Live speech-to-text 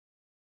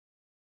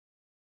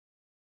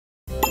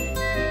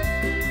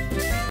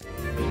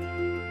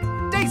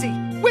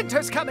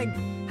Winter's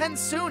coming, and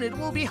soon it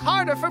will be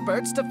harder for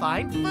birds to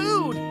find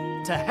food.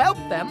 To help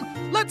them,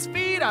 let's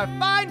feed our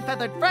fine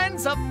feathered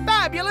friends a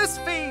fabulous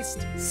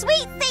feast.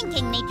 Sweet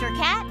thinking, Nature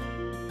Cat.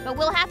 But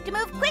we'll have to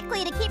move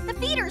quickly to keep the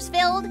feeders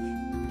filled.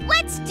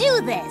 Let's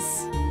do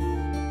this.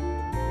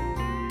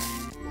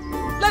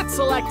 Let's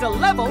select a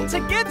level to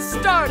get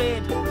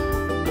started.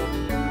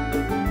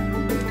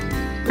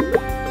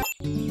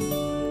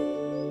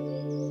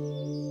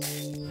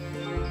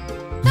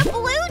 The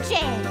blue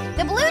jay.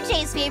 The blue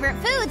jay's favorite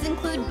foods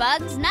include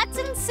bugs, nuts,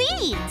 and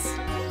seeds.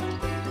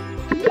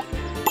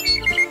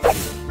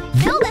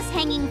 Fill this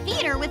hanging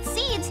feeder with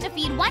seeds to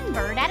feed one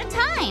bird at a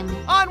time.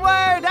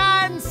 Onward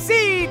and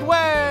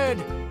seedward!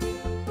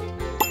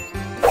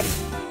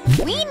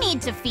 We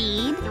need to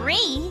feed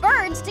 3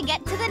 birds to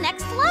get to the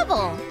next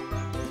level.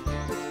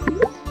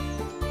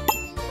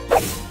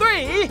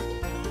 3,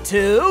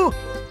 2,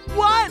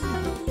 1,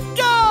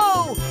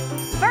 go!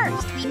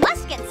 First, we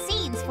must get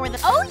seeds for the...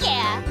 Oh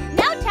yeah!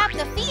 Now tap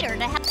the feeder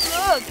to help...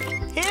 Look,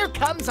 here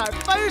comes our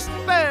first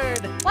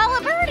bird. While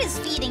a bird is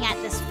feeding at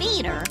this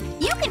feeder,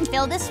 you can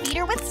fill this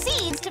feeder with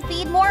seeds to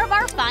feed more of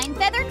our fine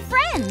feathered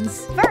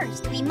friends.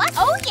 First, we must...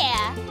 Oh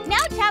yeah!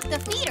 Now tap the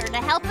feeder to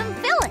help him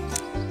fill it.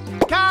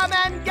 Come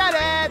and get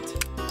it!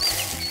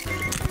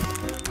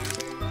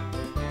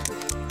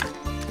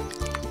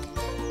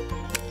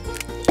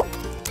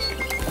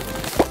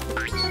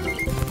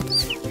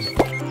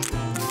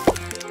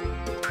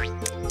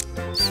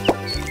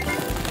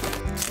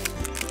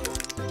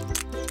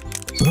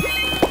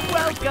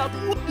 Welcome!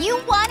 You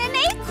won an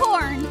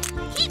acorn!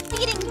 Keep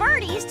feeding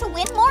birdies to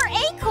win more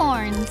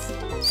acorns.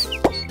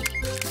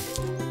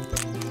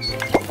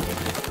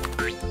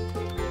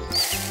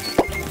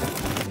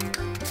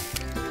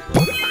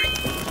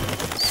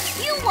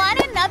 You won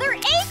another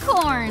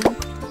acorn!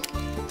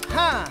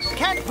 Huh,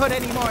 can't put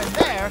any more in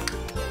there.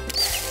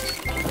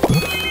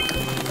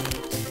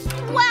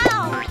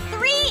 Wow,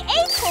 3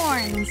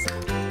 acorns!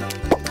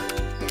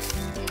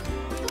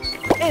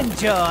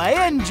 Enjoy,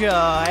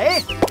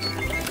 enjoy!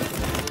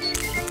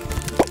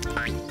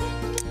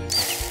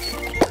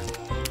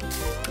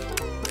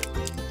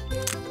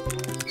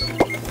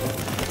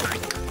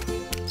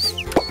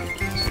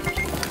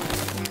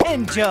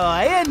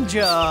 Enjoy,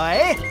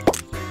 enjoy!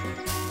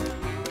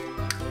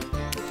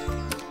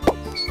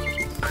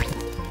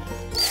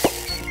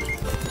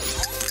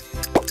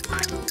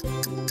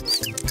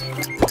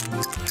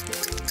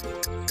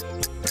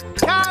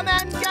 Come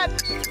and get...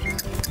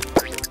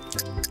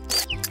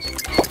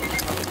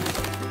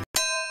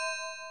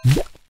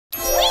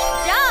 Sweet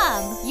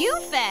job! You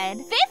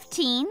fed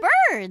 15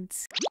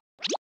 birds!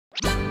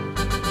 But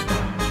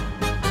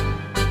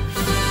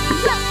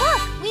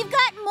look, we've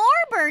got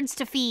more birds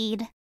to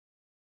feed.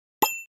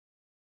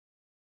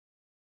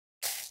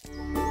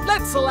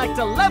 Let's select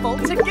a level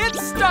to get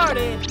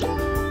started.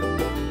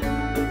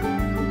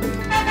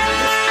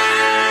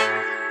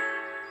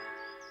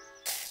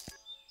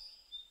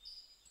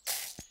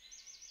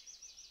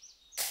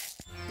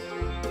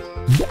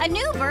 A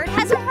new bird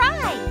has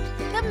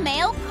arrived, the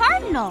male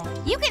cardinal.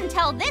 You can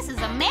tell this is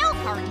a male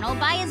cardinal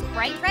by his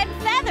bright red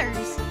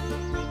feathers.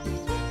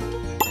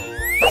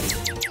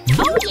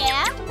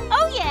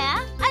 Oh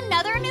yeah,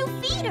 another new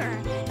feeder.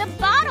 The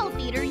bottle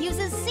feeder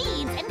uses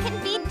seeds and can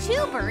feed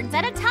 2 birds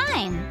at a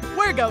time.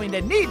 We're going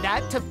to need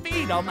that to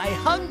feed all my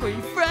hungry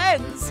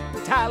friends.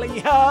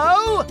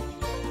 Tally-ho!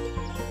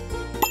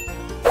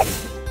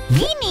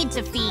 We need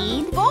to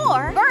feed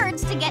 4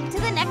 birds to get to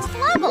the next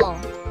level.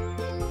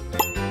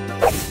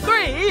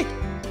 3,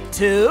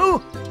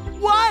 2,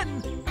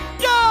 1,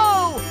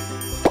 go!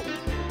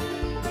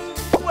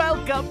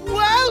 Welcome,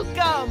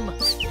 welcome!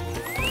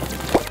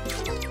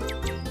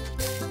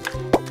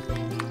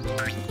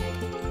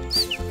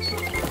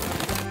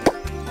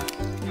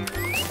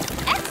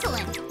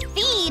 Excellent!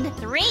 Feed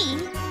 3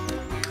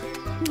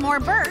 more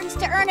birds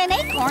to earn an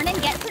acorn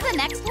and get to the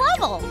next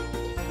level.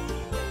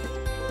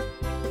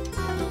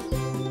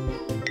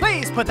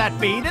 Please put that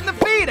feed in the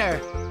feeder.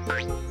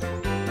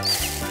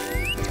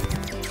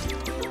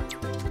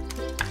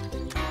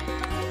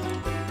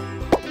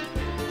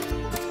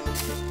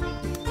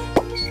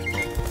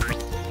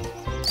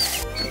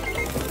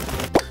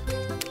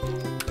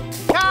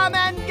 Come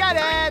and get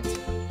it!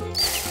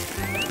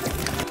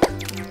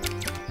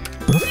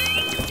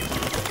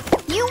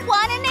 You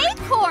won an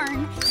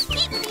acorn!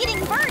 Keep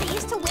feeding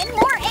birdies to win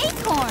more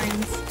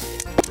acorns.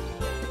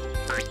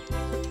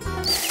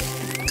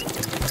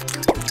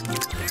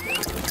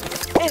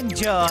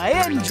 Enjoy,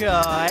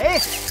 enjoy!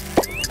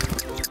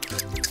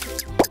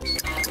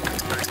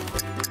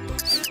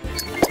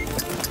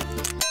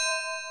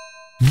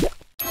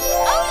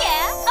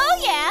 Oh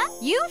yeah!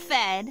 You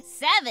fed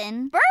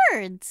 7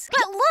 birds.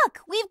 But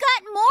look, we've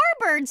got more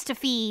birds to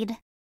feed.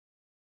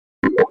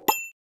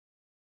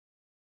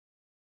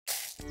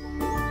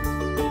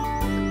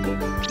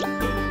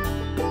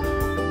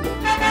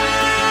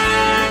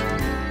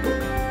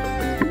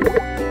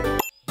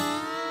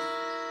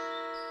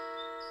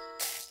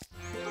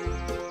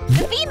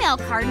 The female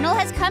cardinal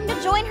has come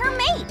to join her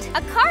mate.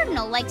 A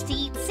cardinal likes to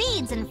eat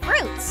seeds and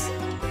fruits.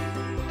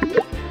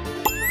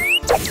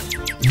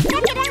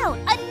 out!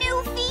 A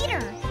new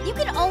feeder! You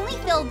can only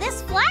fill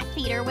this flat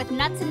feeder with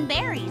nuts and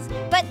berries,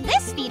 but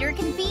this feeder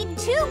can feed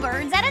 2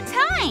 birds at a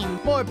time!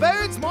 More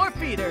birds, more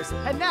feeders,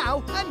 and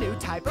now a new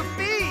type of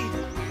feed.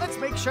 Let's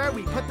make sure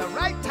we put the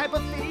right type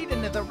of feed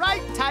into the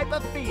right type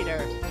of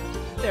feeder.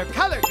 They're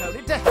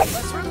color-coded to help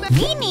us remember.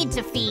 We need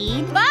to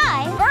feed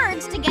 5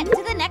 birds to get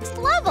to the next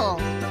level.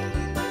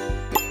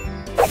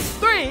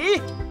 3,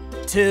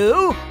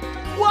 2,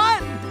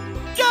 1,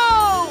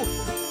 go!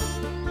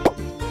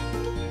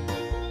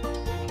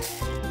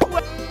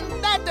 Well,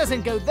 that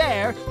doesn't go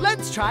there.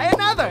 Let's try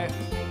another.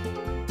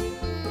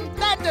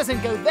 That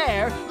doesn't go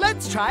there.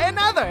 Let's try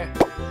another.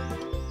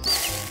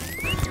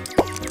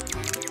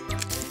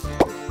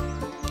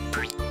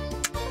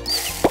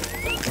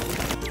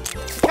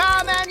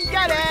 Come and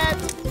get it!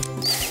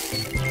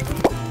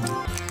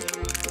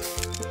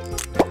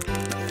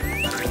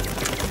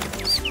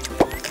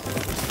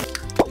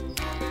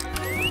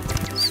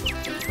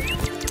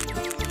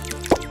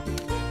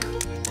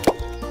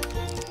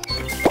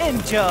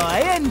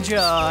 Enjoy,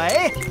 enjoy!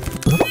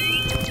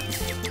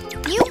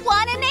 You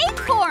won an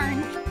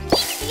acorn!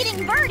 Keep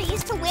feeding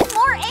birdies to win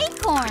more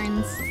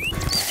acorns!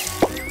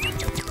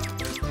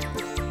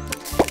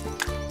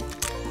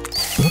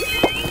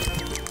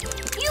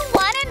 You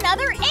won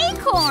another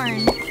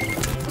acorn!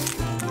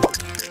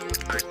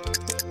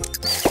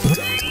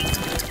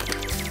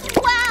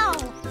 Wow!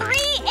 3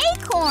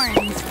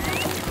 acorns!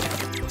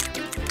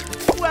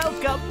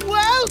 Welcome,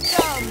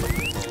 welcome!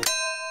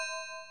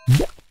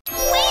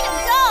 Way to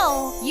go!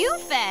 You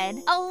fed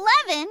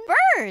 11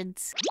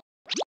 birds!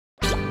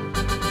 But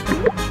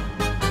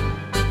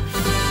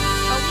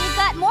we've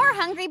got more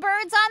hungry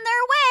birds on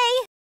their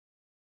way!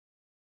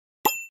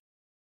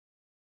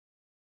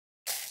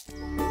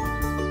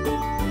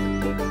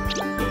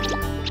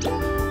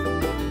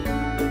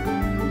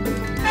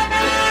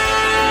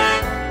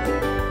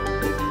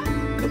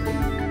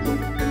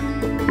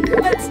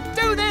 Let's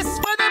do this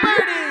for the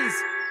birdies!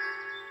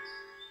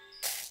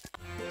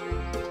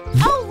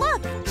 Oh,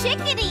 look!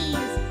 Chickadees!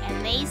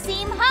 And they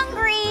seem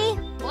hungry!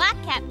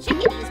 Black-capped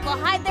chickadees will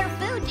hide their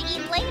food to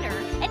eat later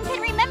and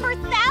can remember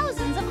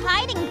thousands of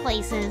hiding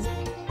places.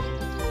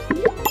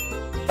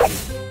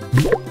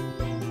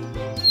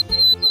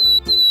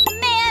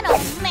 Man,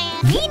 oh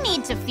man! We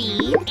need to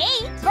feed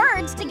 8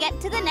 birds to get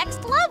to the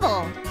next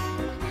level.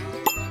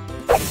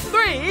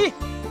 3,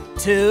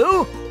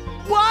 2,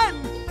 1,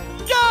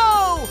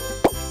 go!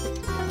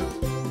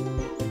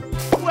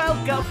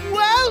 Welcome,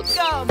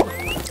 welcome!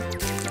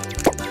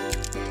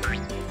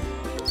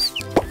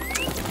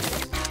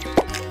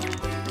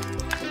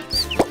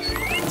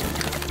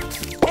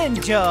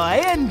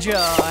 Enjoy,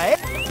 enjoy!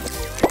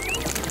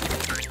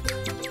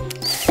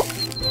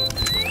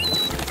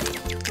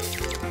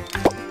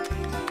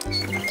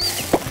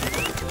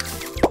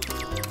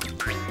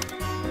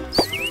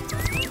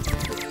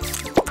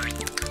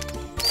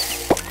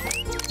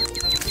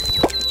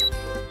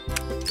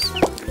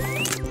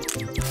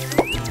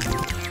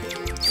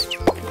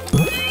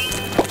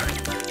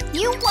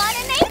 You won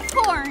an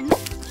acorn!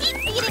 Keep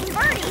feeding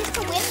birdies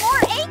to win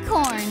more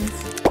acorns!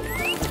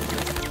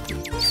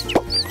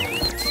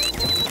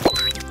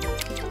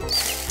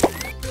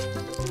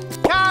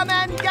 Come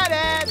and get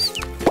it!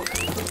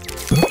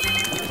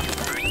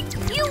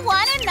 You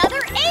won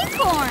another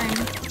acorn!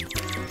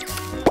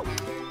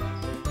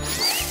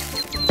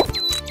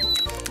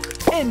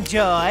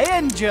 Enjoy,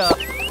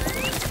 enjoy!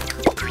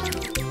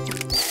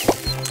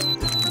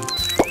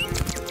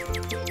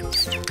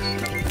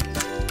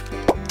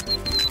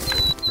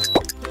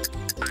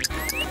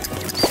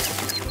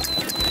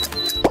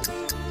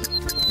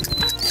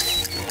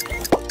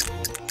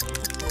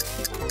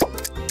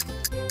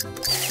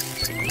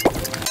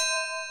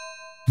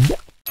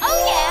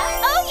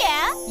 Oh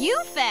yeah! You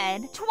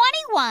fed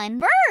 21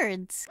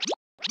 birds!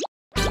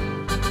 But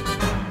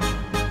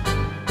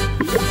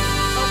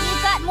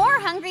we've got more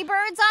hungry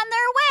birds on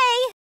their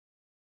way!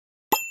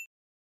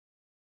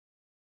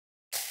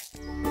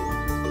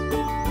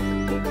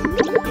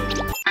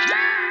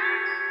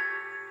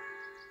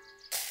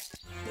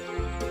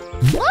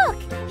 Look!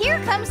 Here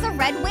comes the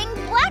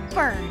red-winged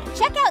blackbird!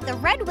 Check out the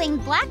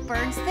red-winged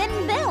blackbird's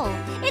thin bill!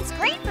 It's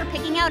great for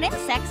picking out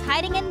insects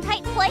hiding in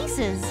tight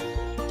places!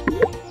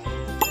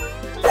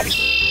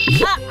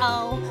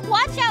 Uh-oh!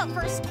 Watch out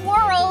for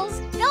squirrels!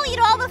 They'll eat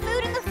all the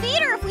food in the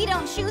feeder if we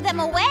don't shoo them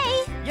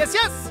away! Yes,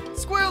 yes!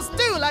 Squirrels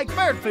do like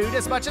bird food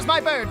as much as my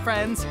bird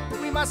friends.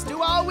 We must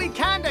do all we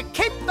can to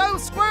keep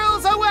those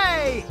squirrels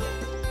away!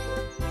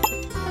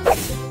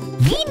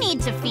 We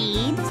need to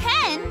feed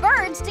 10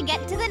 birds to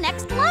get to the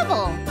next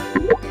level.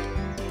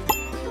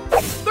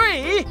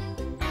 3,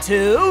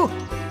 2,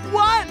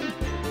 1,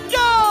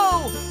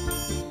 go!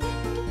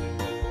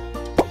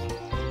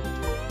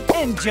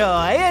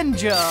 Enjoy,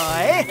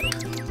 enjoy!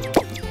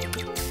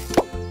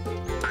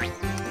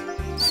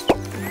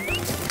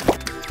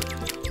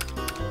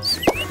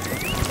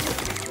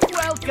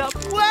 Welcome,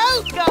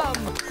 welcome!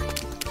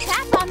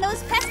 Tap on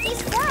those pesky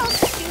squirrels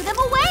to shoo them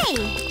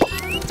away.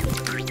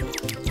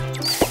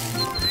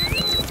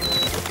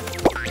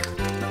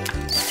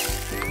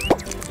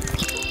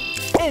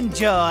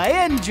 Enjoy,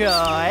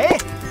 enjoy.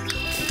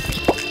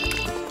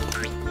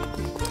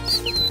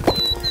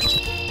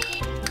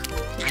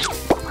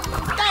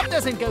 That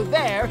doesn't go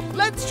there.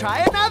 Let's try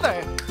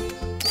another.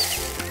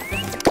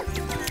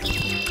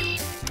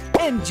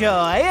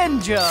 Enjoy,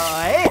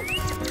 enjoy.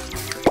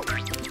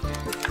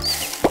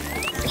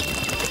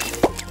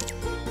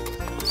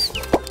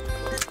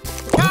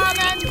 Come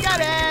and get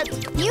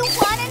it. You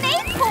won an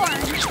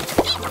acorn!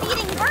 Keep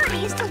feeding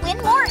birdies to win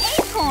more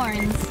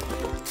acorns.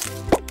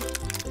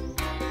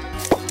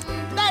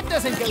 That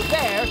doesn't go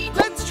there.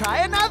 Let's try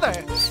another.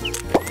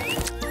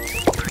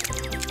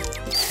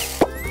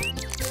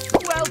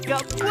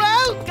 Welcome,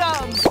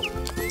 welcome.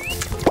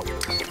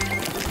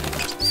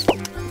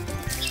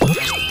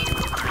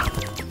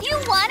 You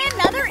won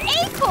another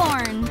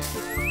acorn!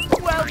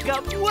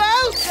 Welcome,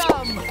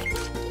 welcome.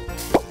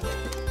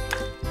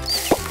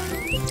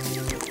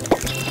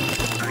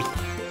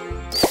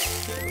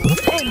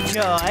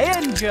 Enjoy,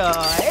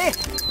 enjoy.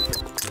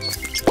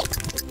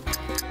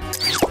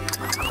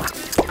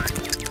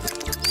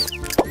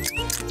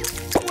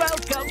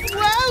 Welcome,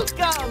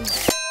 welcome.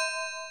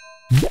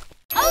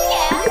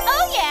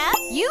 Oh yeah,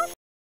 you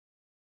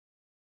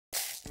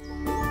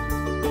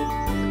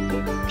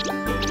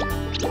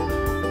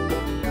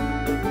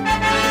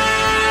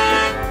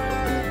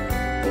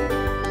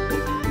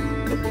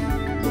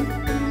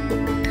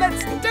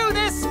Let's do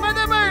this for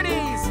the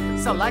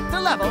birdies. Select a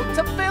level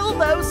to fill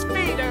those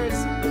feeders.